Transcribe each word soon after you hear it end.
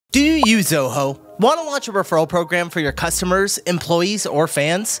You, Zoho, want to launch a referral program for your customers, employees, or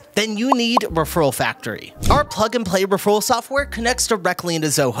fans? Then you need Referral Factory. Our plug-and-play referral software connects directly into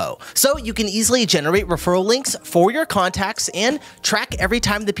Zoho, so you can easily generate referral links for your contacts and track every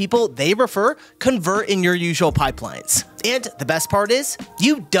time the people they refer convert in your usual pipelines. And the best part is,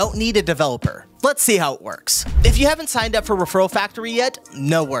 you don't need a developer. Let's see how it works. If you haven't signed up for Referral Factory yet,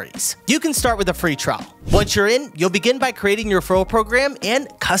 no worries. You can start with a free trial. Once you're in, you'll begin by creating your referral program and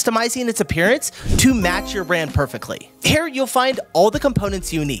customizing its appearance to match your brand perfectly. Here, you'll find all the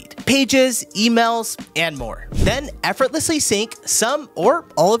components you need: pages, emails, and more. Then effortlessly sync some or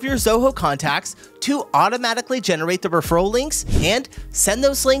all of your Zoho contacts to automatically generate the referral links and send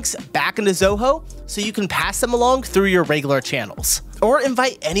those links back into Zoho so you can pass them along through your regular channels, or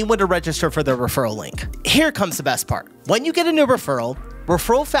invite anyone to register for their referral link. Here comes the best part. When you get a new referral,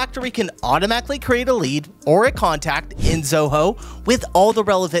 Referral Factory can automatically create a lead or a contact in Zoho with all the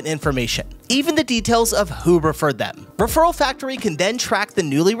relevant information, even the details of who referred them. Referral Factory can then track the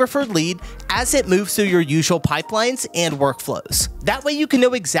newly referred lead as it moves through your usual pipelines and workflows. That way you can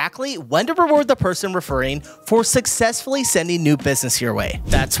know exactly when to reward the person referring for successfully sending new business your way.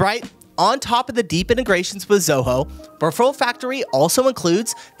 That's right. On top of the deep integrations with Zoho, Referral Factory also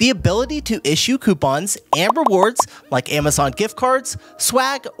includes the ability to issue coupons and rewards like Amazon gift cards,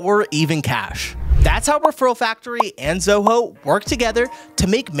 swag, or even cash. That's how Referral Factory and Zoho work together to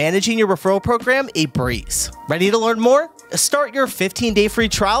make managing your referral program a breeze. Ready to learn more? Start your 15-day free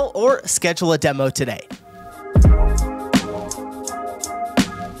trial or schedule a demo today.